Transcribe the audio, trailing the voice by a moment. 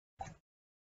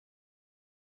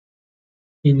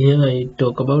In here I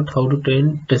talk about how to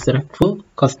train Tesseract for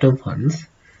custom fonts.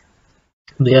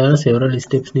 There are several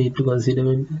steps need to consider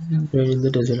when training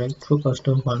the Tesseract for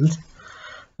custom fonts.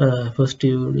 First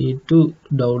you need to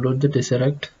download the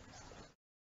Tesseract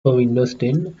for Windows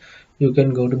 10. You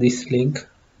can go to this link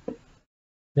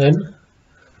and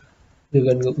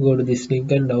go to this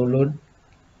link and download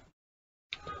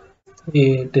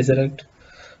a Tesseract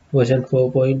version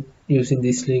 4 using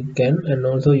this link and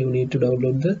also you need to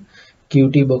download the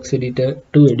Qt box editor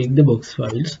to edit the box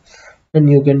files, and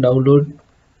you can download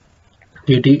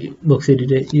Qt box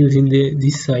editor using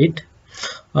this site.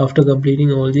 After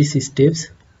completing all these steps,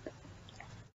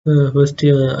 first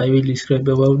I will describe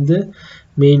about the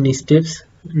main steps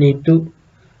need to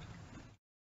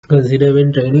consider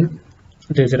when training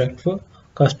Tesseract for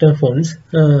custom fonts.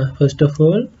 First of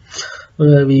all,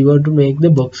 we want to make the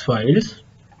box files.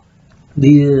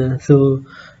 So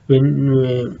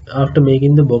when after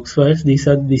making the box files, this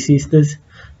is the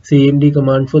cmd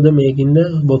command for the making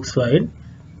the box file,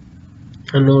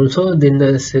 and also then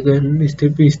the second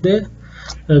step is the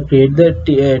create the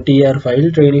tr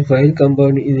file, training file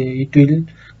compound. It will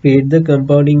create the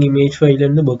compounding image file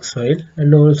and the box file,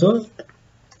 and also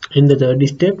in the third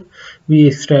step we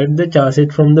extract the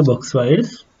charset from the box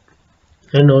files,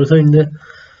 and also in the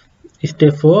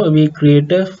step 4 we create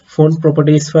a font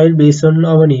properties file based on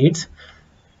our needs.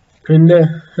 In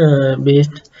the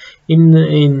based in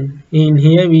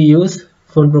here we use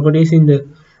font properties. In the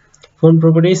font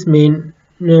properties main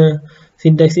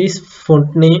syntax is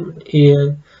font name,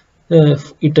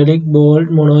 italic, bold,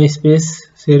 mono, space,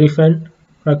 serif and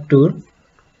rectangle.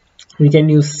 We can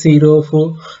use 0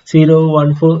 for 0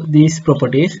 1 for these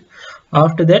properties.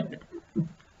 After that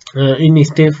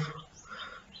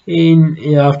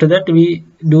after that we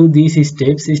do these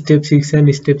steps, step 6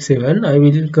 and step 7. I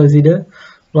will consider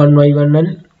one by one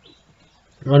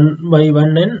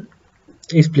and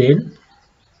explain.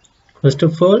 First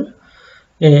of all,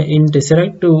 in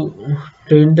Tesseract to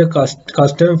train the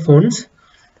custom fonts,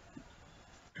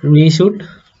 we should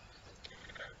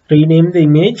rename the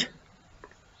image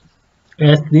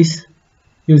as this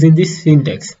using this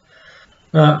syntax.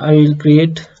 I will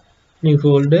create new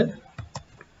folder,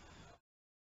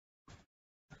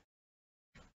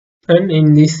 and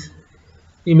in this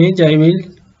image I will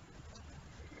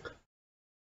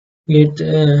get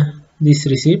this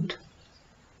receipt.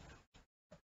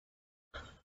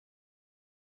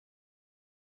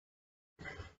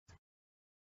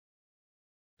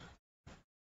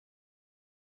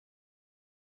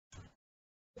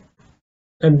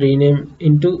 And rename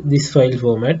into this file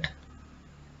format.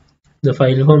 The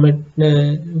file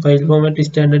format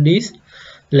standard is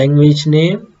language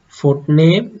name, font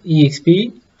name,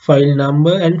 exp, file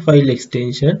number and file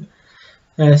extension.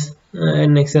 As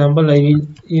an example, I will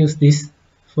use this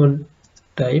font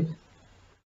type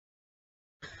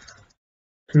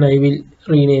and I will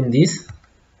rename this.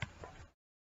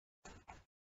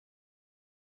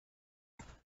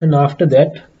 And after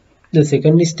that, the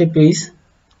second step is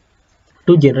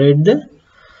to generate the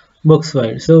box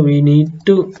file. So we need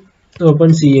to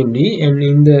open cmd, and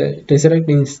in the Tesseract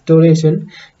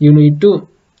installation you need to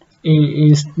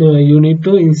insert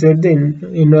the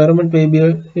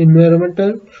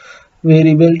environmental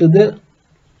variable to the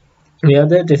where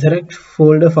the Tesseract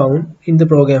folder found in the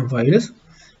program files,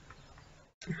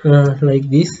 like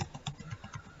this.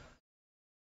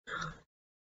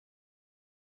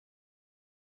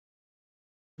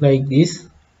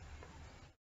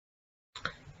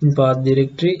 In path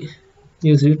directory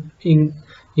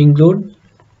include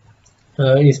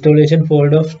installation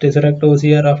folder of Tesseract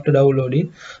OCR after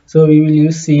downloading. So we will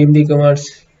use cmd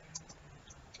commands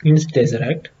in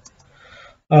Tesseract.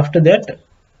 After that,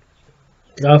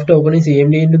 after opening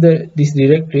cmd into this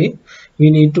directory, we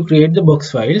need to create the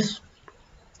box files.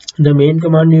 The main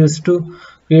command used to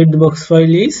create the box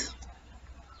file is,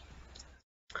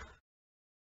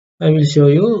 I will show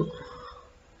you,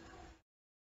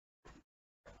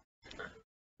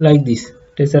 like this: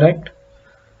 Tesseract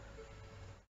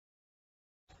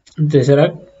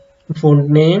font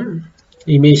name,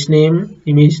 image name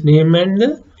and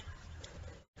the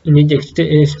image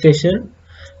extension,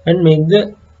 and make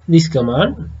this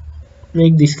command.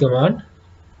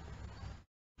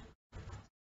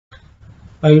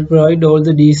 I will provide all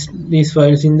these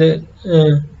files in the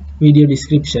video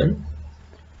description.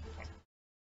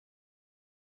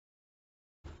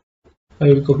 I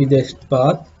will copy this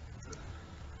path.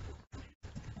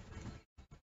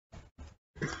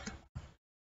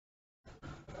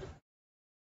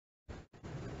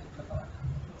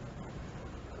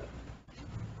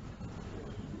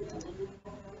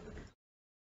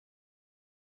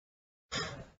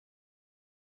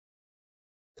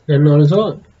 And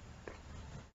also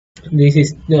this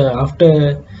is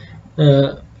after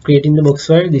creating the box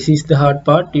file, this is the hard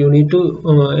part. You need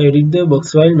to edit the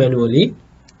box file manually.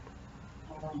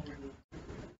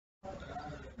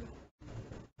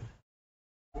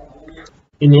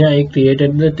 In here I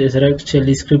created the Tesseract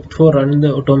shell script for run the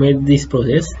automate this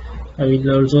process. I will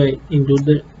also include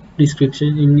the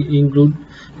description include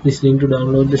this link to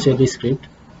download the shell script.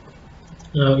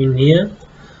 Now in here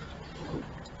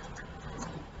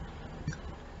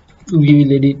we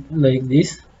will edit like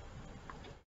this.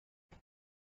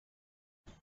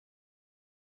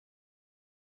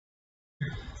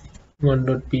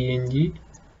 One.png.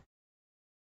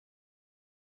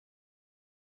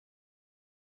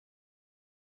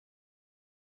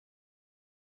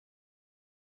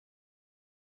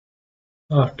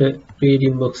 After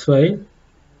creating box file,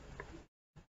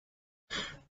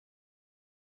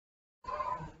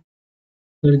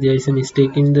 there is a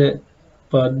mistake in the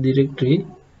path directory.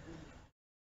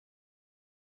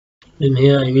 In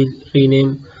here I will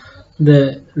rename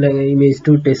the image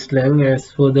to test lang as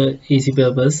for the easy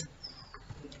purpose,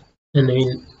 and I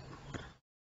will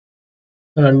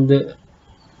run the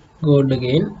code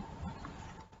again.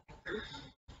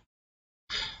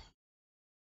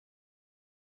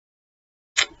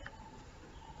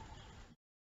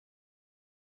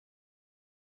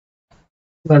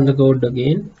 Run the code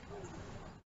again,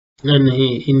 and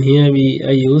in here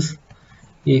I use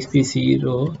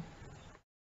exp0.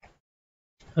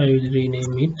 I will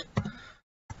rename it,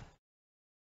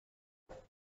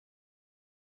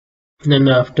 and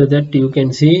after that you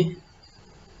can see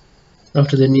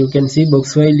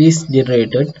box file is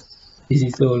generated. This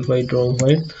is the old file, wrong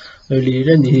file. I will delete,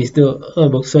 and this is the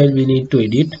box file we need to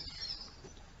edit.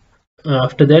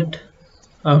 After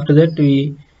that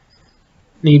we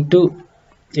need to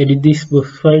edit this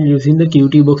box file using the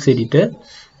Qt box editor.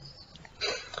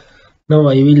 Now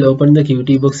I will open the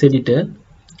Qt box editor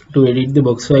to edit the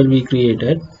box file we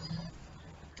created.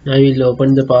 I will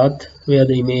open the path where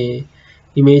the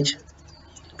image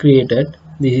created.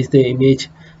 This is the image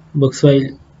box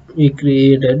file we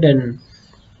created, and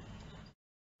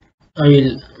I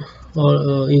will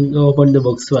open the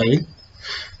box file.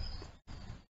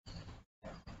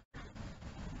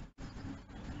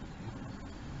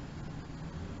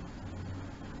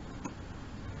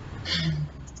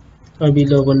 I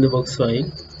will open the box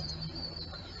file,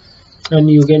 and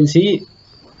you can see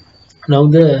now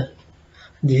this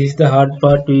is the hard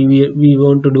part we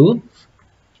want to do.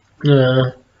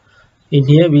 In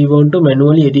here we want to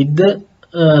manually edit the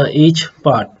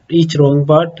each wrong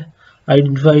part,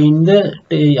 identifying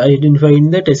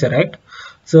the tesseract.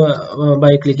 So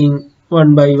by clicking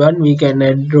one by one we can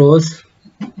add rows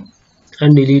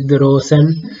and delete the rows,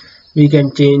 and we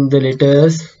can change the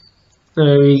letters.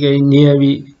 We can here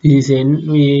this is n,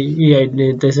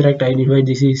 tesseract identify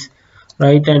this is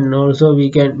right, and also we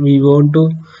want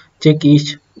to check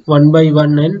each one by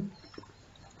one and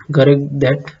correct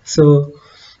that. So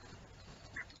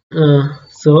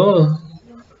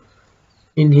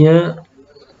in here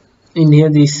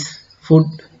this food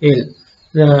L,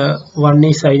 the one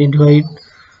is identified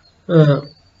uh,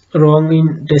 wrong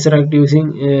in tesseract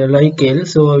using like L,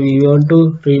 so we want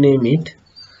to rename it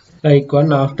like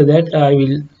one. After that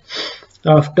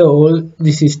after all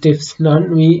these steps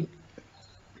done, we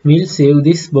will save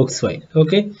this box file.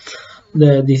 Okay,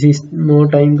 this is more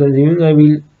time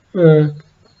consuming.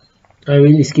 I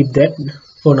will skip that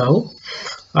for now.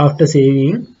 After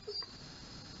saving,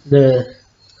 the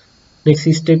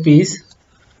next step is,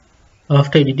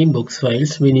 after editing box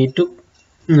files, we need to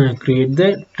create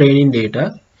the training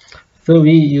data. So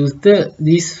we use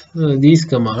these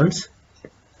commands.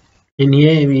 In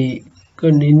here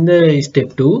in the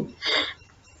step 2,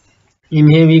 in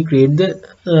here we create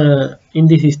the in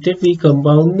this step we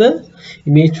compound the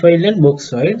image file and box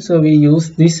file. So we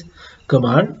use this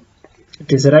command,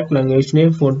 Tesseract language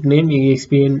name, font name,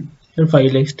 expN, and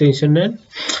file extension,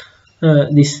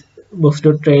 and this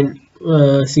box.train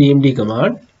cmd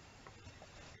command.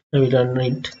 I will run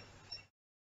it.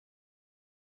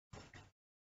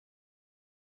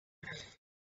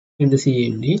 In the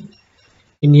cmd,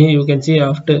 in here you can see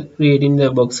after creating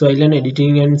the box file and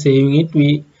editing and saving it,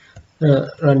 we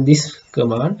run this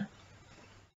command.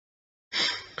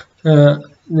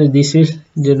 This will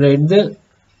generate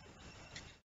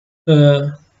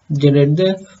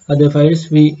the other files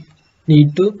we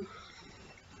need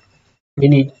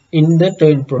in the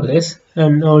train process.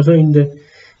 And also in the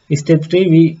step 3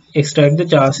 we extract the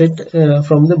char set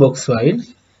from the box file.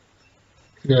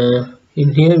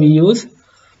 In here we use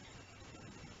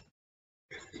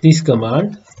this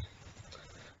command,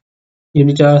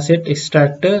 unichar set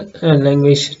extractor,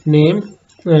 language name,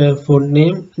 font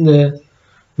name, the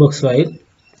box file.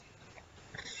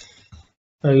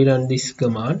 I will run this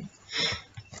command.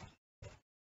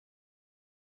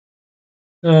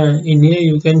 In here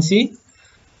you can see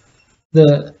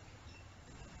the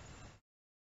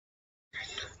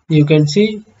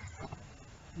these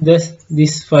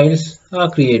files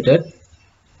are created.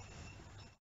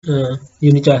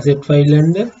 Unichar set file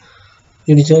and the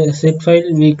unichar set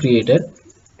file we created.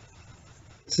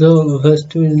 So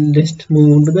first we will just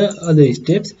move on to the other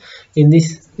steps. In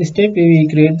this step we will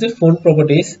create the font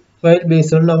properties file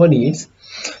based on our needs.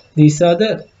 These are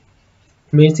the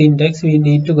main syntax we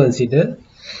need to consider.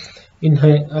 In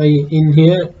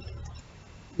here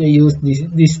I use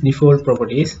this default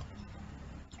properties,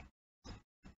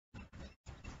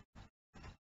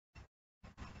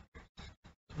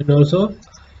 and also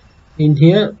in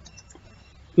here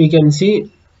we can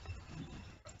see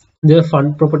the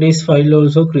font properties file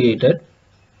also created.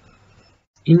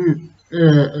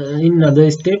 In other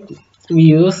step we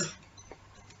use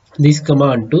this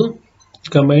command to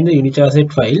combine the unichar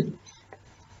set file.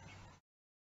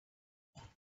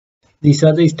 These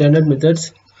are the standard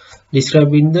methods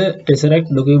described in the Tesseract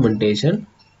documentation.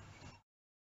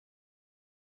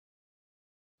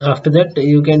 After that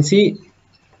you can see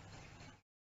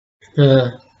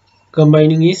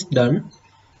combining is done.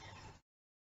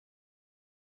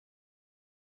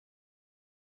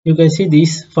 You can see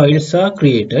these files are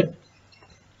created,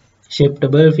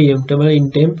 shapeable, preemptable,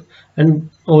 intemp, and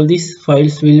all these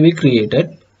files will be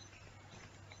created.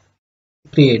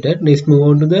 Let's move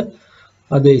on to the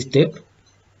other step.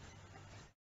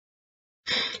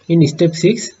 In step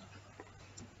 6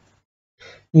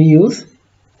 we use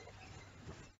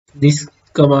this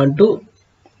command to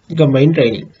combine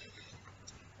training.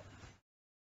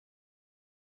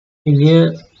 In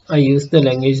here I use the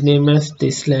language name as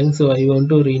Tesslang, so I want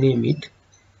to rename it.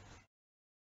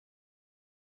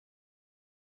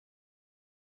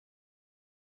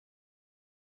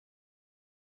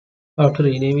 After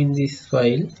renaming this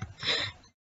file,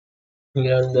 we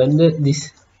run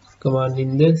this command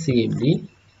in the CMD,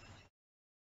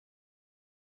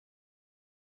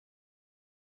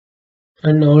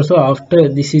 and also after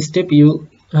this step you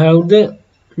have the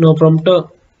no prompter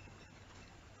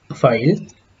file.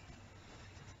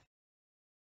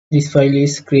 This file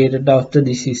is created after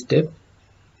this step.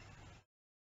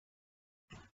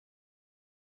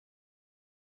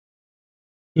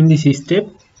 In this step,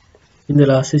 in the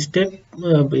last step,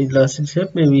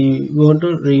 we want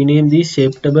to rename this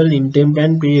shapeable, intemp,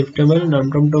 and preemptable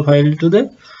non-prompter file to the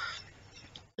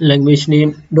language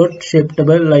name dot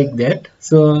shapeable, like that.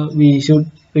 So we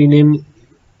should rename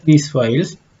these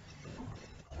files.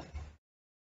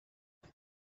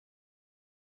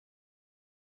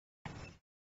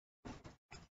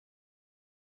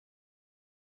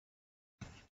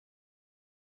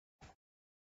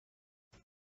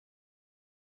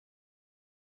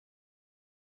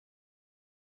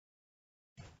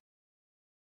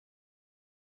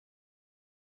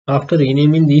 After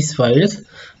renaming these files,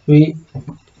 we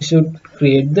should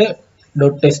create the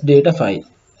 .test data file.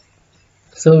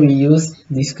 So we use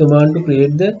this command to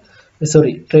create the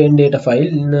train data file,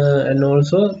 and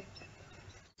also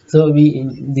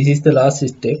this is the last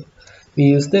step. We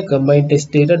use the combine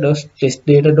test data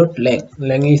dot lang.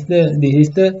 Lang is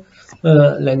the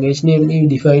language name we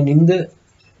defined in the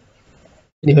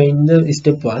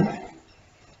step 1.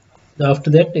 After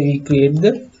that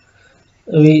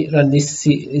we run this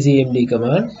cmd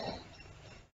command.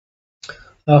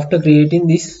 After creating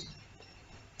this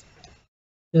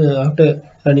after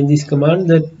running this command,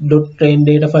 the .train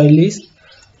data file is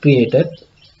created.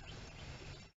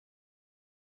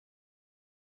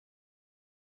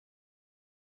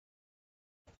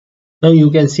 Now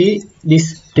you can see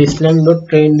this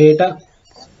testlang.train data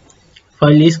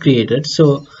file is created.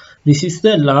 So this is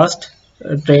the last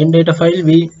train data file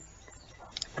we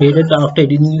created after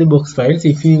editing the box files.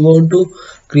 If you want to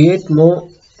create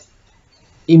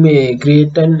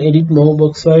and edit more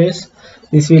box files,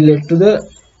 this will lead to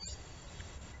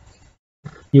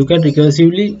you can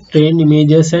recursively train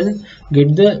images and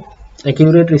get the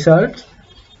accurate results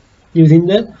using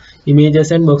the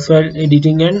images and box file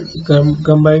editing, and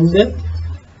combine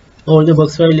all the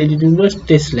box file editing to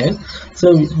testlang.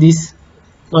 So this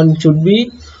one should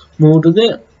be moved to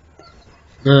the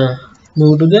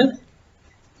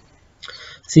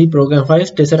C program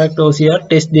files Tesseract OCR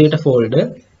test data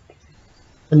folder,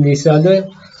 and these are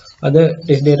the other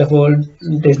train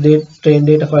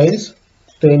data files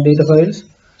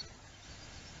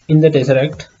in the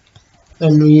Tesseract,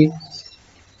 and we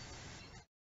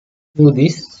do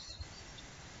this.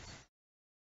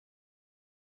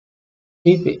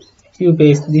 you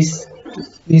paste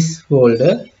this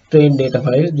folder train data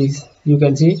file. This you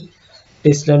can see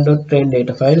testland.train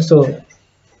data file. So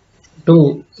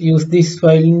to use this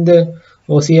file in the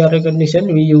OCR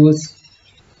recognition, we use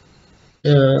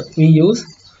in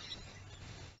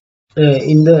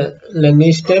the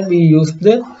language tab, we use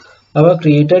the our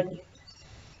created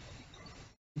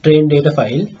train data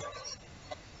file.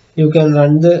 You can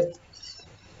run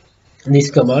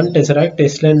this command tesseract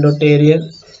testland.area.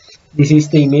 This is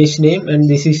the image name and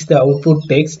this is the output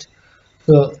text.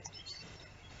 So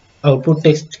output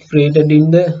text created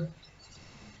in the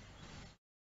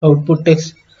output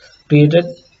text created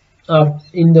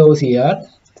in the OCR.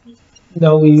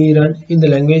 Now we run in the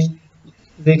language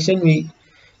section. We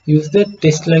use the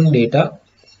test lang data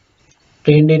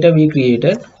train data we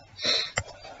created.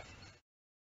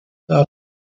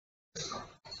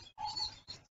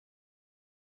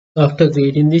 After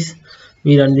creating this,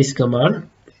 we run this command.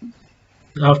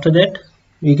 After that,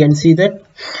 we can see that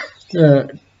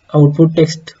output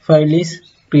text file is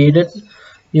created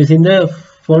using the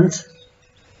fonts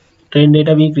train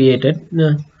data we created.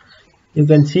 You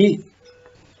can see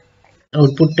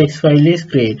output text file is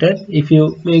created. If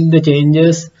you make the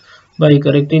changes by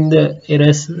correcting the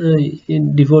errors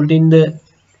in defaulting the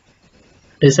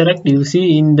Tesseract, you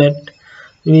see in that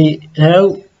we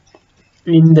have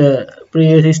in the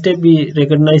previous step we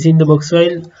recognize in the box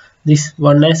file this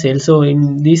one as cell. So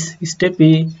in this step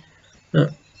we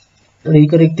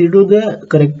recorrected to the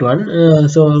correct one.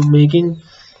 So making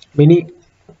many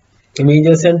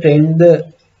images and train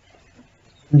the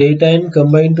data and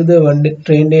combine to the one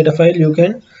train data file, you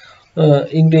can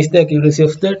increase the accuracy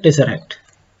of the Tesseract.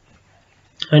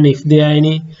 And if there are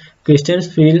any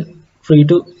questions, feel free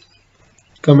to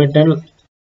comment, and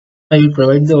I will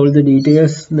provide all the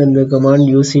details and the command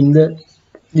used in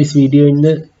this video in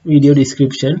the video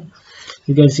description.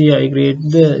 You can see I create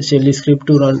the shell script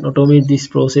to automate this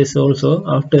process also.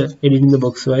 After editing the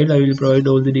box file, I will provide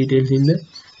all the details in the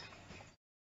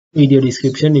video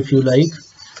description. If you like,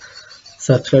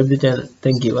 subscribe the channel.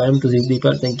 Thank you. I am Tuzik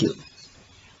Deepal. Thank you.